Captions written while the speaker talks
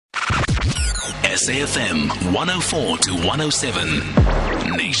SAFM 104 to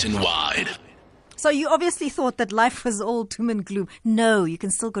 107 nationwide. So you obviously thought that life was all doom and gloom. No, you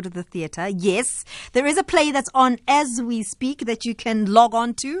can still go to the theatre. Yes, there is a play that's on as we speak that you can log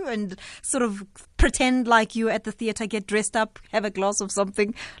on to and sort of pretend like you're at the theatre, get dressed up, have a glass of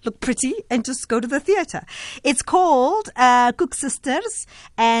something, look pretty, and just go to the theatre. It's called Koe'siestes,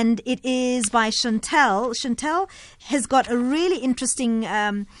 and it is by Chantal. Chantal has got a really interesting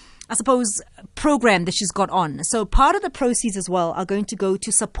program that she's got on. So part of the proceeds as well are going to go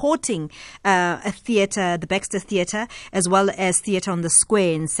to supporting a theatre, the Baxter Theatre, as well as Theatre on the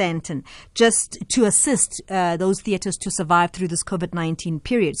Square in Sandton, just to assist those theatres to survive through this COVID-19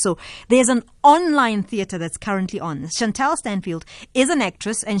 period. So there's an online theatre that's currently on. Chantal Stanfield is an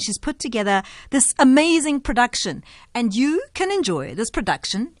actress, and she's put together this amazing production. And you can enjoy this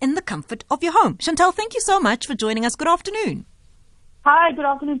production in the comfort of your home. Chantal, thank you so much for joining us. Good afternoon. Hi, good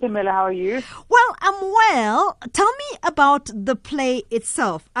afternoon, Pamela. How are you? Well, I'm well. Tell me about the play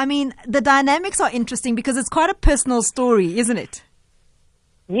itself. I mean, the dynamics are interesting because it's quite a personal story, isn't it?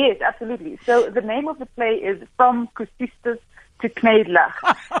 Yes, absolutely. So the name of the play is From Koe'siestes To Kneidlach.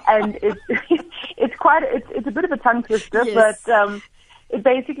 And it's a bit of a tongue twister, yes. But it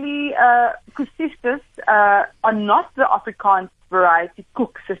basically, Koe'siestes are not the Afrikaans variety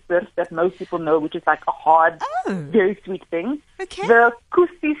Koeksisters that most people know, which is like a hard, very sweet thing. Okay. The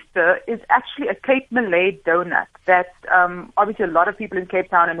Koe'sieste is actually a Cape Malay donut that obviously a lot of people in Cape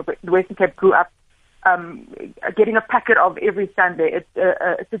Town and the Western Cape grew up getting a packet of every Sunday.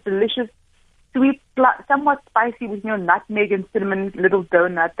 It's a delicious, sweet, somewhat spicy with nutmeg and cinnamon little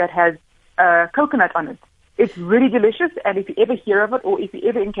donut that has coconut on it. It's really delicious, and if you ever hear of it, or if you're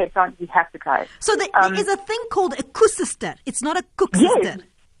ever in Cape Town, you have to try it. So there is a thing called a Koe'sieste. It's not a Koe'sieste. Yes.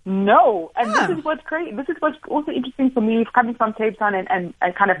 No, and this is what's great. This is what's also interesting for me, coming from Cape Town and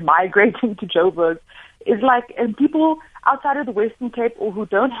kind of migrating to Joburg, is like, and people outside of the Western Cape or who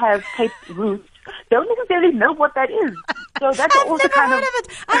don't have Cape roots don't necessarily know what that is. So that's I've also never kind heard of it.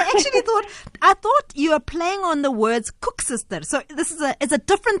 I actually thought you were playing on the words Koe'sieste. So this is it's a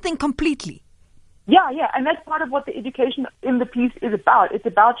different thing completely. Yeah, and that's part of what the education in the piece is about. It's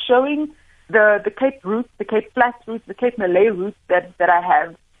about showing the Cape roots, the Cape Flats roots, the Cape Malay roots that I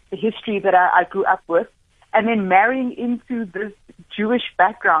have, the history that I grew up with, and then marrying into this Jewish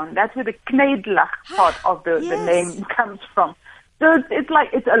background. That's where the Kneidlach part of the name comes from. So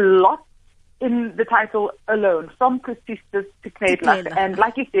it's a lot in the title alone, From Koe'siestes To Kneidlach. And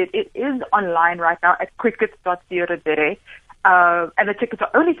like you said, it is online right now at cricket.co.za, and the tickets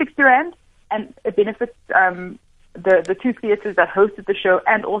are only R60. And it benefits the two theatres that hosted the show,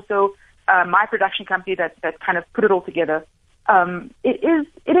 and also my production company that kind of put it all together. It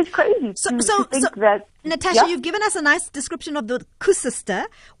is crazy to think that. Natasha, you've given us a nice description of the Koe'sieste.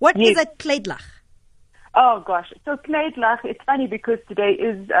 What is a Kneidlach? Oh gosh, so Kneidlach. It's funny because today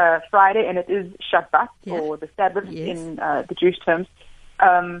is Friday and it is Shabbat, or the Sabbath in the Jewish terms.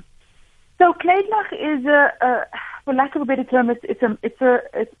 So Kneidlach is for lack of a better term, it's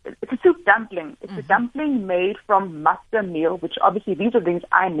a soup dumpling. It's a dumpling made from matzah meal, which obviously these are things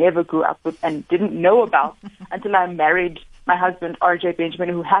I never grew up with and didn't know about until I married my husband, R.J. Benjamin,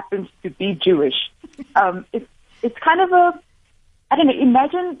 who happens to be Jewish. It's kind of I don't know,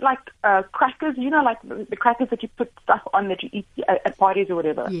 imagine like crackers, like the crackers that you put stuff on that you eat at parties or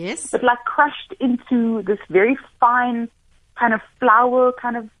whatever. Yes. But like crushed into this very fine kind of flour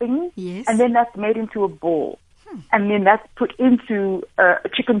kind of thing. Yes. And then that's made into a ball. And then that's put into a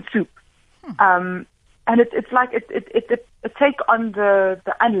chicken soup. And it's like it's a take on the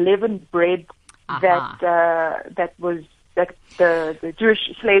unleavened bread that the Jewish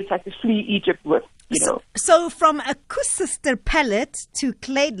slaves had to flee Egypt with. So from a Koe'sieste palate to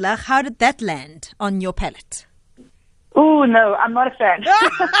Kneidlach, how did that land on your palate? Oh no, I'm not a fan.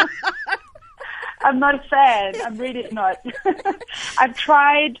 I'm not a fan. I'm really not. I've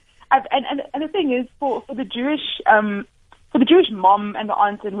tried. And the thing is, for the Jewish mom and the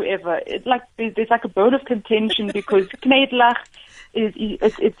aunt and whoever, it's like there's like a bone of contention because Kneidlach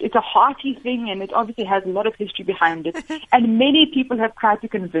it's a hearty thing and it obviously has a lot of history behind it. And many people have tried to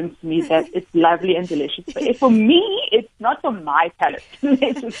convince me that it's lovely and delicious. But for me, it's not for my palate.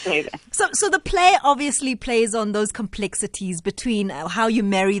 Let's just say that. So the play obviously plays on those complexities between how you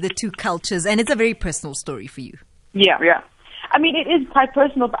marry the two cultures, and it's a very personal story for you. Yeah. I mean, it is quite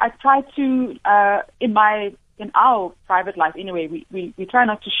personal, but I try to, in our private life anyway, we try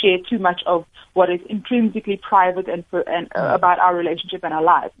not to share too much of what is intrinsically private and about our relationship and our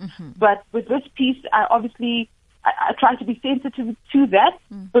lives. Mm-hmm. But with this piece, I try to be sensitive to that,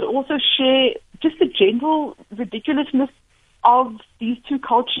 but also share just the general ridiculousness of these two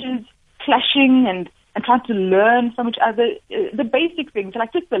cultures clashing and trying to learn from each other. The basic things,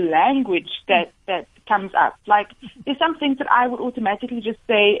 like just the language that comes up. Like, there's some things that I would automatically just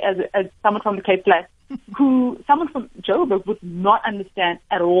say as someone from the Cape Flats, who someone from Joburg would not understand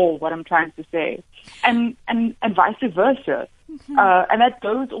at all what I'm trying to say, and vice versa. And that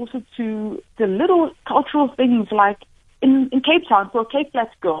goes also to the little cultural things, like in Cape Town, for a Cape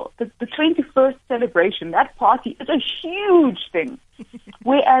Flats girl, the 21st celebration, that party is a huge thing.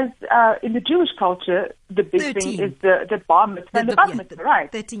 Whereas in the Jewish culture, the big 13. Thing is the bar mitzvah and the bat mitzvah,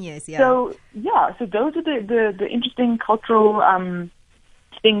 right? 13 years, yeah. So those are the interesting cultural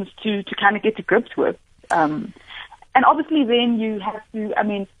things to kind of get to grips with. And obviously then you have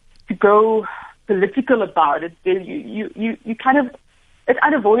to go political about it. You kind of, it's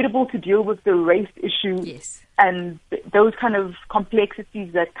unavoidable to deal with the race issue. Yes. And those kind of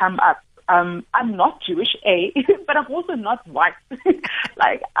complexities that come up. I'm not Jewish, but I'm also not white. And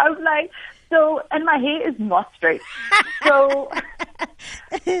my hair is not straight. So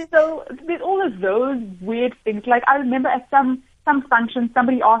there's all of those weird things. Like, I remember at some function,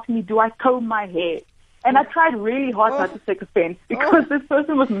 somebody asked me, do I comb my hair? And I tried really hard not to take offense, because this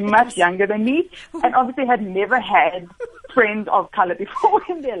person was much younger than me and obviously had never had friends of color before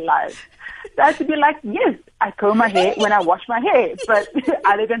in their lives. So I had to be like, yes, I comb my hair when I wash my hair. But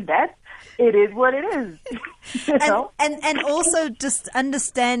other than that, it is what it is. You know? And also just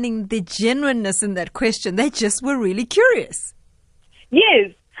understanding the genuineness in that question. They just were really curious.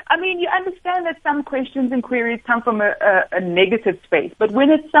 Yes. I mean, you understand that some questions and queries come from a negative space. But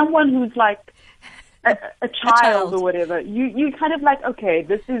when it's someone who's like a child or whatever, you kind of like, okay,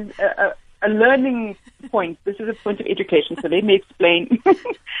 this is a learning point. This is a point of education. So let me explain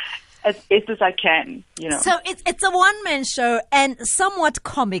as best as I can, you know. So it's a one-man show and somewhat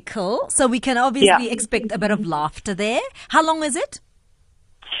comical. So we can obviously expect a bit of laughter there. How long is it?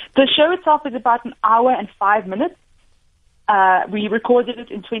 The show itself is about an hour and 5 minutes. We recorded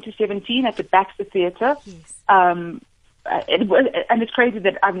it in 2017 at the Baxter Theatre. Yes. And it's crazy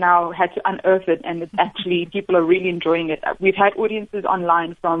that I've now had to unearth it, and it's actually, people are really enjoying it. We've had audiences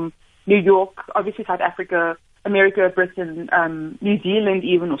online from New York, obviously South Africa, America, Britain, New Zealand,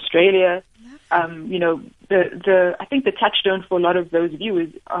 even Australia. You know, I think the touchstone for a lot of those viewers,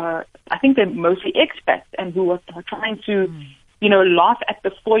 I think they're mostly expats and who are trying to, you know, laugh at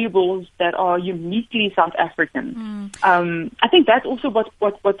the foibles that are uniquely South African. I think that's also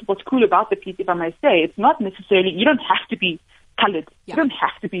what's cool about the piece, if I may say. It's not necessarily, you don't have to be colored. You don't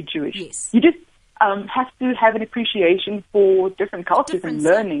have to be Jewish. Yes. You just have to have an appreciation for different cultures and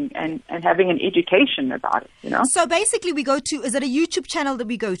learning and having an education about it, you know? So basically we go to, is it a YouTube channel that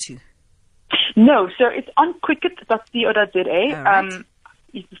we go to? No, so it's on cricket.co.za. Right.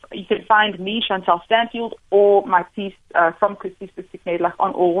 You can find me, Chantal Stanfield, or my piece from Koe'siestes To Kneidlach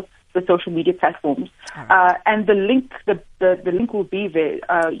on all the social media platforms. Right. And the link, the link will be there.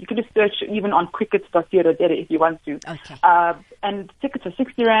 You can just search even on cricket.co.za if you want to. Okay. And tickets are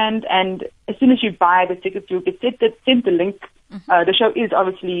 60 Rand, and as soon as you buy the tickets, you'll get sent the link. The show is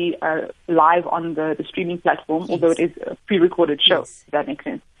obviously live on the streaming platform, although it is a pre-recorded show, if that makes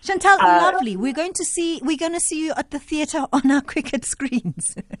sense. Chantal, lovely. We're going to see you at the theatre on our cricket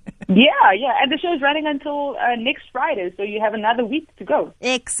screens. Yeah. And the show is running until next Friday, so you have another week to go.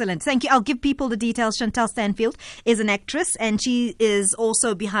 Excellent. Thank you. I'll give people the details. Chantal Stanfield is an actress, and she is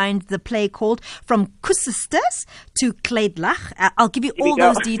also behind the play called From Koe'siestes To Kneidlach. I'll give you all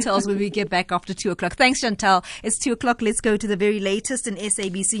those details when we get back after 2 o'clock. Thanks, Chantal. It's 2 o'clock. Let's go to the very latest in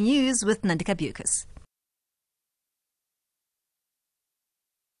SABC News with Nandika Bukas.